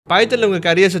பைத்தனில் உங்கள்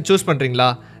கரியர்ஸை சூஸ் பண்ணுறீங்களா,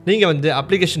 நீங்கள் வந்து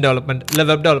அப்ளிகேஷன் டெவலப்மெண்ட் இல்லை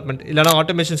வெப் டெவலப்மெண்ட் இல்லைனா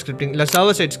ஆட்டோமேஷன் ஸ்கிரிப்டிங் இல்லை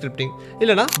சர்வர் சைட் ஸ்கிரிப்டிங்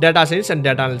இல்லைனா data science and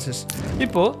data analysis.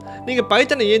 இப்போது நீங்கள்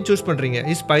பைத்தனை ஏன் சூஸ் பண்ணுறீங்க?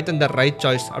 Is Python the right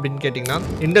choice அப்படின்னு கேட்டிங்கன்னா,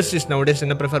 இண்டஸ்ட்ரீஸ் நவடேஸ்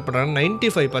என்ன ப்ரிஃபர் பண்ணுறாங்க,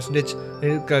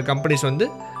 95% கம்பெனிஸ் வந்து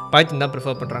பைத்தன் தான்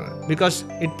ப்ரிஃபர் பண்ணுறாங்க. Because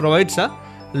it provides a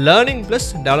learning plus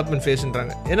development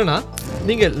ஃபேஸ்ன்றாங்க. என்னன்னா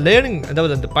நீங்கள் லேர்னிங்,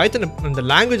 அதாவது அந்த பைத்தன் அந்த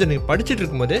லாங்குவேஜை நீங்கள் படிச்சுட்டு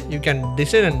இருக்கும்போது you can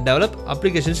design and develop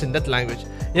applications in that language.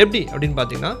 எப்படி அப்படின்னு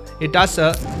பார்த்தீங்கன்னா, it has a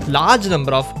large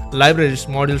number of libraries,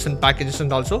 modules and packages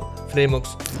and also frame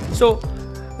works. So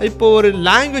இப்போ ஒரு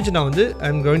லாங்குவேஜ் நான் வந்து I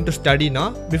am going to ஸ்டடினா,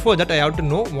 before that I have to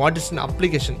know what is an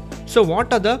application. So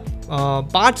what are the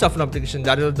parts of an application,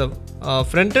 that is the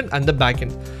front end and the back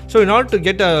end. So in order to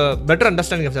get a better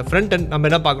understanding of the front end, நம்ம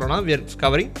என்ன பார்க்குறோம்னா, we are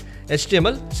covering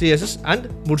HTML, CSS and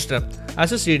Bootstrap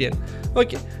as a CDN.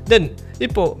 Okay, then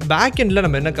இப்போ back endல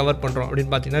நம்ம என்ன cover பண்ணுறோம்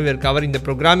அப்படின்னு பார்த்தீங்கன்னா, we are covering the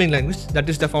programming language that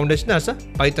is the foundation as a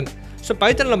Python. So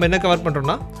Python நம்ம என்ன கவர்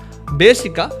பண்ணுறோம்னா,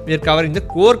 பேசிக்காக we are covering the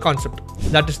core concept,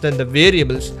 that is the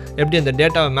variables, எப்படி அந்த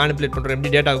டேட்டாவை மேனிப்புலேட் பண்ணுறோம்,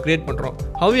 எப்படி டேட்டாவை கிரியேட் பண்ணுறோம்,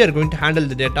 how we are going to handle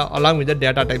the data along with the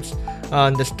data types,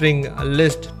 the string,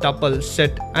 list, tuple,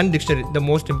 set and dictionary, the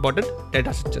most important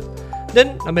data structure. Then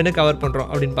நம்ம என்ன cover பண்ணுறோம்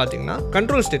அப்படின்னு பார்த்தீங்கன்னா,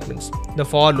 control statements, the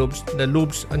for loops, the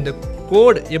loops and the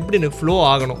code எப்படி எனக்கு flow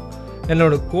ஆகணும்,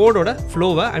 என்னோட கோடோட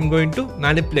ஃப்ளோவை I am going to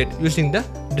manipulate using the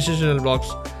டிசிஷனல்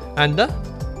blocks and the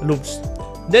loops.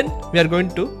 Then we are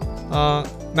going to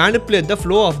manipulate the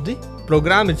flow of the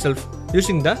program itself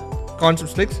using the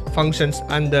concepts like functions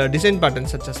and the design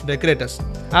patterns such as decorators.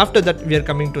 After that we are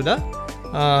coming to the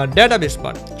database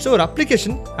part. So our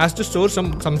application has to store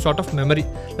some sort of memory,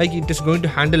 like it is going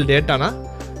to handle data na,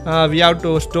 we have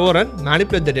to store and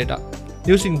manipulate the data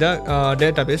using the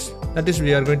database, that is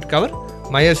we are going to cover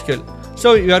MySQL. So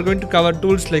you are going to cover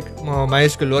tools like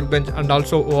MySQL Workbench and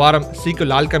also ORM,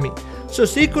 SQL Alchemy. So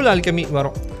SQL Alchemy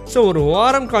varum. So ஒரு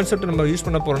ORM concept நம்ம use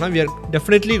பண்ண போகிறோம்னா, we are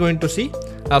definitely going to see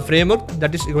a framework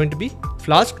that is going to be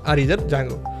Flask or either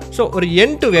Django. So ஒரு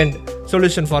end-to-end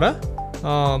solution for a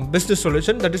business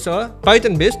solution, that is a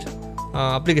Python based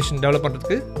application develop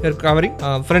பண்ணுறதுக்கு we are covering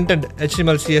front-end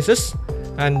HTML, CSS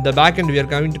and the back-end we are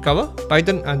going to cover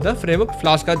Python and the framework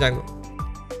Flask or Django.